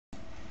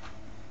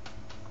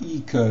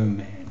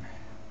Ecoman,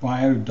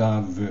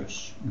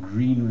 biodiverse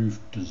green roof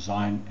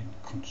design and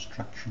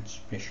construction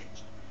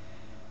specialist.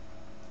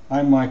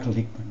 I'm Michael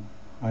Hickman.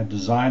 I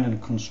design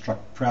and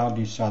construct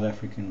proudly South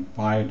African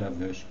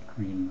biodiverse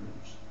green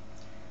roofs.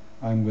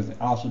 I'm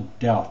without a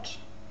doubt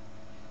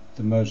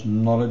the most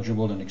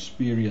knowledgeable and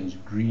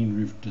experienced green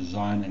roof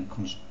design and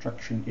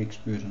construction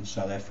expert in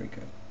South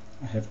Africa.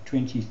 I have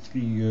 23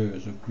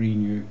 years of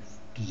green roof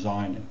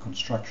design and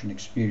construction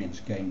experience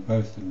gained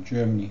both in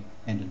Germany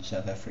and in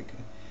South Africa.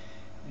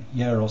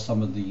 Here are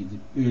some of the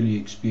early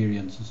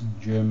experiences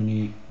in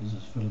Germany. This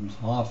is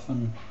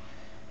Wilhelmshaven.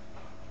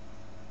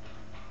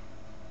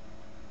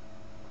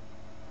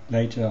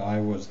 Later I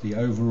was the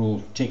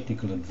overall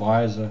technical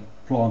advisor,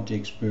 plant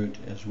expert,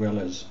 as well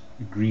as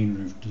a green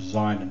roof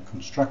design and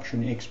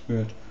construction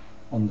expert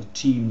on the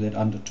team that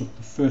undertook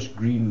the first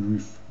green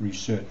roof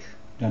research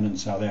done in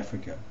South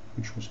Africa,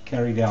 which was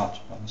carried out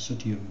by the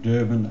City of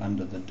Durban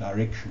under the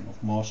direction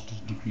of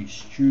master's degree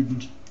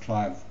student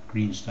Clive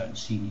Greenstone,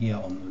 seen here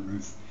on the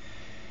roof.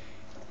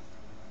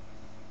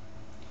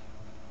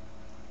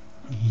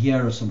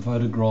 Here are some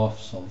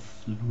photographs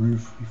of the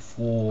roof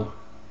before,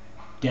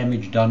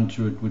 damage done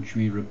to it which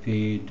we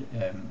repaired,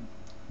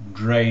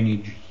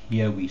 drainage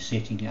here we're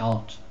setting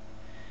out.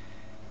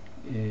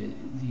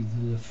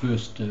 The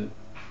first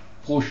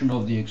portion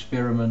of the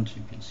experiment,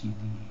 you can see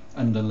the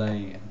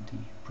underlay and the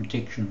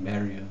protection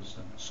barriers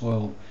and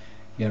soil.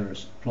 Here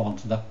is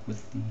planted up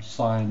with the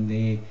sign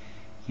there.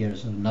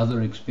 Here's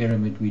another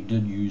experiment we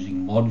did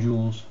using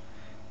modules.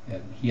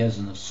 Here's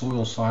in a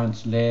soil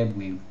science lab.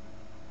 We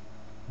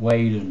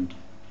weighed and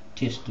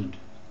tested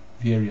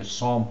various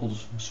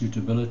samples for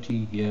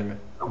suitability. Here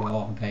we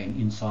are again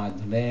inside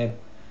the lab.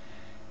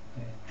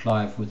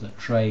 Clive with a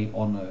tray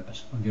on a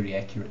very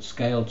accurate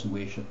scale to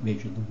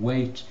measure the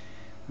weight.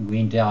 We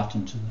went out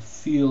into the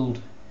field,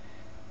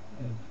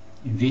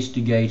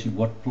 investigated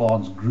what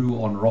plants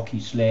grew on rocky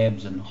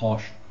slabs and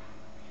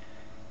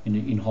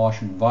in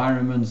harsh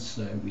environments.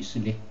 We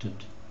selected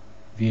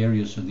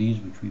various of these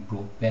which we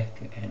brought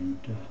back and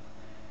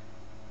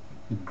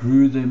we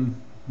grew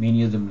them.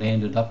 Many of them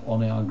landed up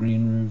on our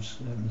green roofs.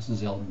 This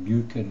is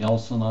Albuca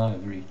nelsoni, a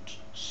very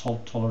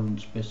salt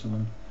tolerant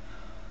specimen.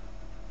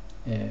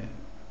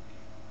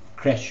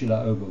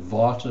 Crassula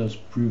obovata has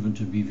proven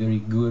to be very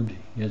good.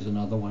 Here's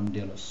another one,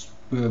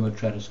 Delosperma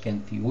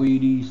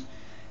tradescanthioides,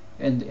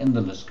 and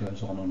the list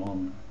goes on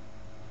and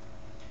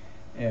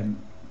on.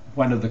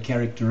 One of the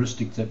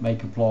characteristics that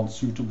make a plant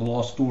suitable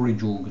are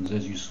storage organs,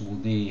 as you saw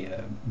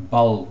there.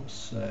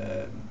 Bulbs,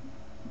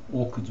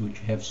 orchids which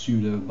have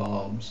pseudo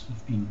bulbs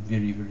have been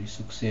very, very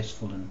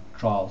successful in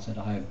trials that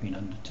I have been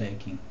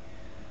undertaking.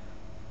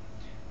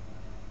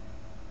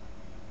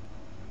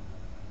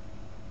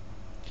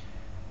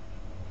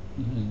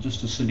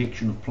 Just a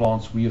selection of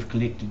plants we have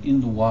collected in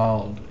the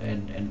wild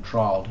and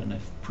trialed and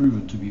have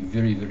proven to be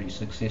very, very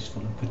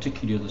successful, and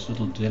particularly this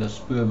little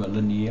Delosperma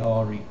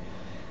lineari.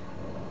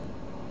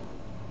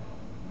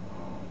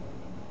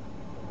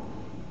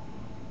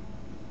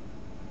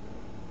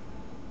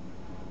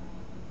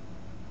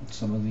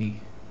 Some of the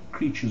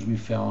creatures we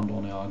found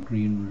on our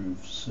green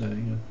roofs,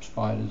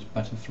 spiders,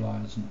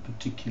 butterflies, in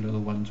particular the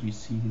ones we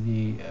see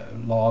there,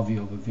 larvae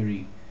of a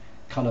very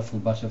colourful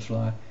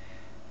butterfly.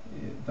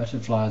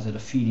 Butterflies that are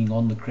feeding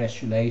on the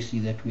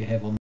crassulaceae that we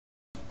have on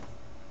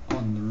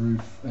the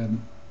roof.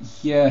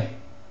 Here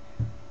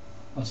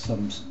are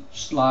some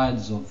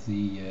slides of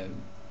the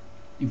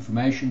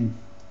information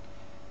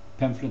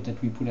pamphlet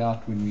that we put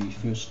out when we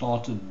first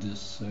started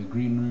this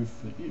green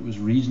roof. It was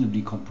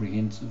reasonably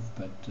comprehensive,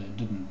 but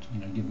didn't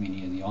give me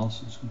any of the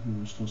answers, because we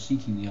were still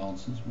seeking the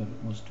answers, but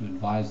it was to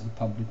advise the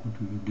public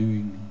what we were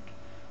doing and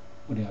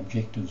what our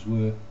objectives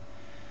were.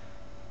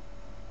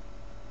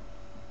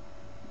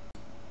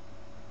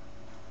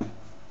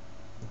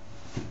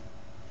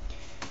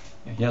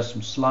 Here's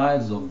some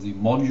slides of the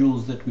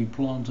modules that we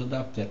planted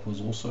up. That was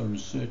also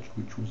research,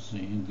 which was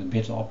the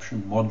better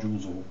option,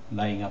 modules or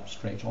laying up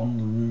straight on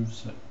the roof.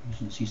 So you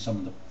can see some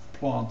of the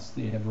plants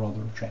there have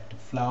rather attractive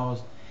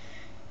flowers.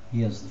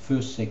 Here's the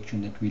first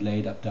section that we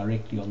laid up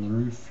directly on the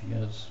roof.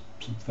 Here's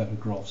some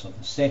photographs of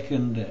the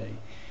second,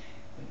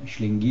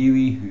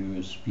 Schlingiwi, who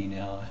has been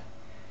our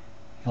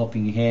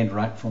helping hand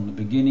right from the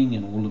beginning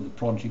in all of the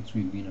projects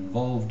we've been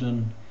involved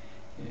in.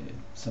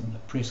 Some of the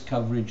press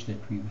coverage that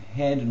we've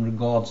had in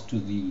regards to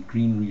the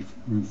green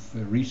roof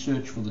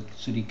research for the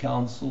City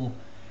Council,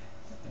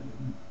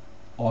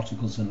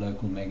 articles in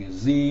local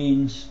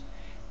magazines,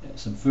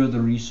 some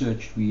further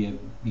research we have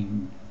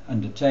been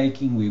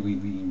undertaking where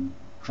we've been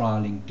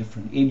trialing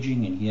different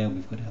edging, and here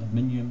we've got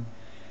aluminium,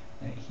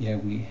 here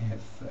we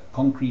have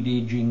concrete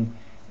edging,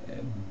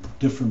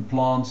 different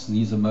plants.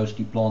 These are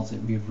mostly plants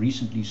that we have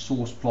recently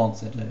sourced,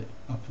 plants that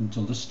up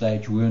until this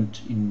stage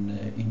weren't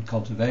in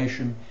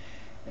cultivation.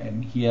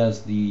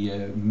 Here's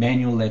the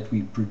manual that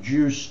we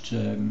produced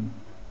at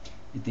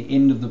the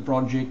end of the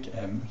project.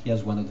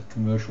 Here's one of the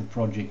commercial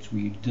projects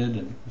we did,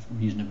 a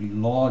reasonably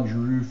large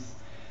roof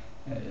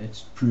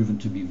It's proven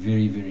to be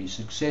very, very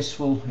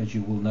successful, as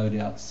you will no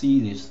doubt see.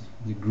 There's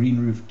the green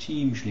roof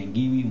team,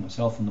 Shlengiwi,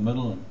 myself in the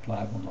middle, and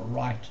Clive on the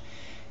right.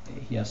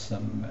 Here's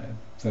some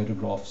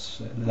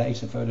photographs,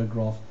 later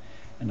photographs.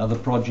 Another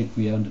project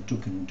we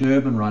undertook in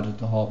Durban, right at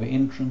the harbour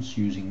entrance,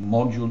 using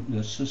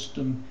modular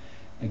system.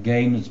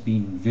 Again, it's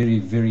been very,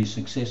 very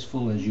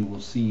successful, as you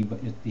will see.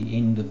 But at the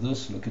end of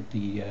this, look at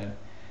the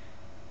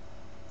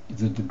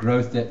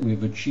growth that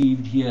we've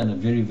achieved here in a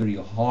very, very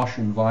harsh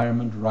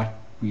environment. Right,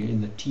 we're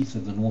in the teeth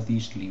of the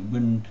northeasterly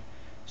wind,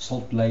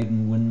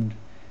 salt-laden wind.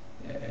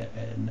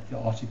 An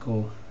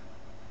article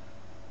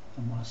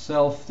on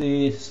myself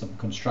there, some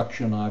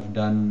construction I've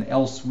done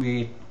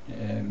elsewhere,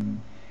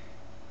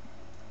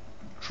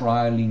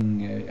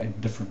 trialing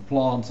different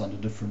plants under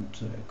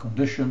different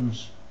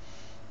conditions.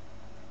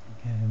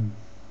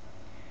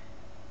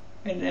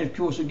 And of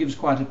course it gives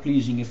quite a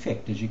pleasing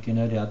effect, as you can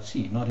no doubt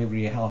see. Not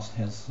every house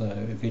has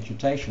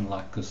vegetation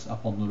like this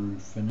up on the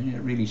roof, and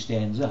it really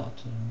stands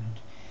out.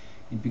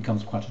 It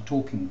becomes quite a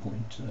talking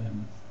point.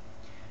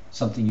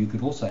 Something you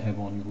could also have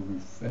on your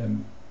roof.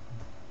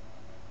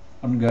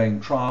 Ongoing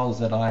trials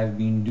that I've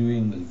been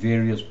doing with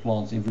various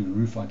plants. Every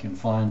roof I can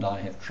find, I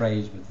have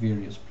trays with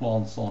various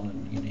plants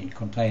on, in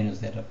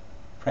containers that are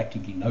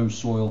practically no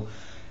soil.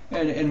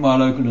 And my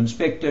local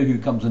inspector, who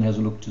comes and has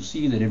a look to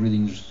see that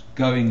everything's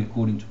going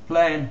according to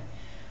plan.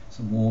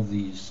 Some more of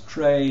these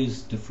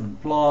trays,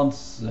 different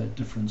plants,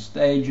 different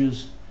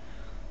stages.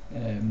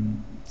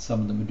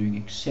 Some of them are doing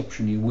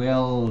exceptionally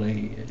well.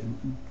 They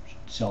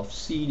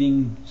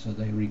self-seeding, so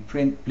they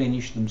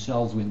replenish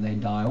themselves when they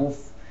die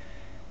off.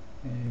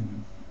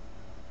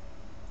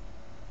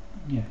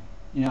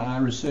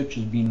 Our research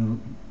has been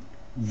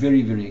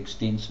very, very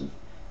extensive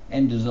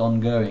and is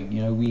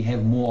ongoing. We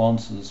have more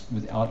answers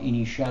without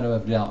any shadow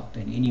of doubt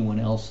than anyone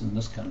else in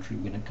this country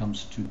when it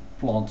comes to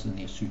plants and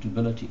their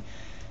suitability.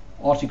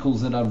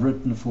 Articles that I've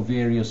written for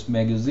various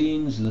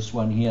magazines. This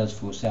one here is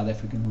for South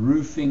African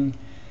Roofing.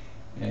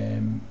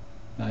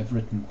 I've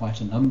written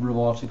quite a number of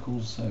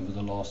articles over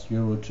the last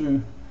year or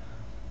two.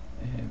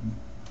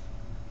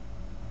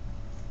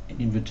 An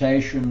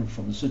invitation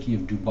from the City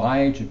of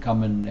Dubai to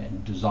come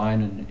and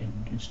design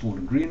and install a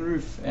green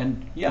roof.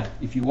 And yeah,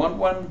 if you want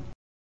one,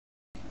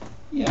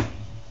 yeah,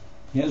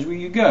 here's where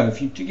you go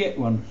to get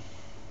one.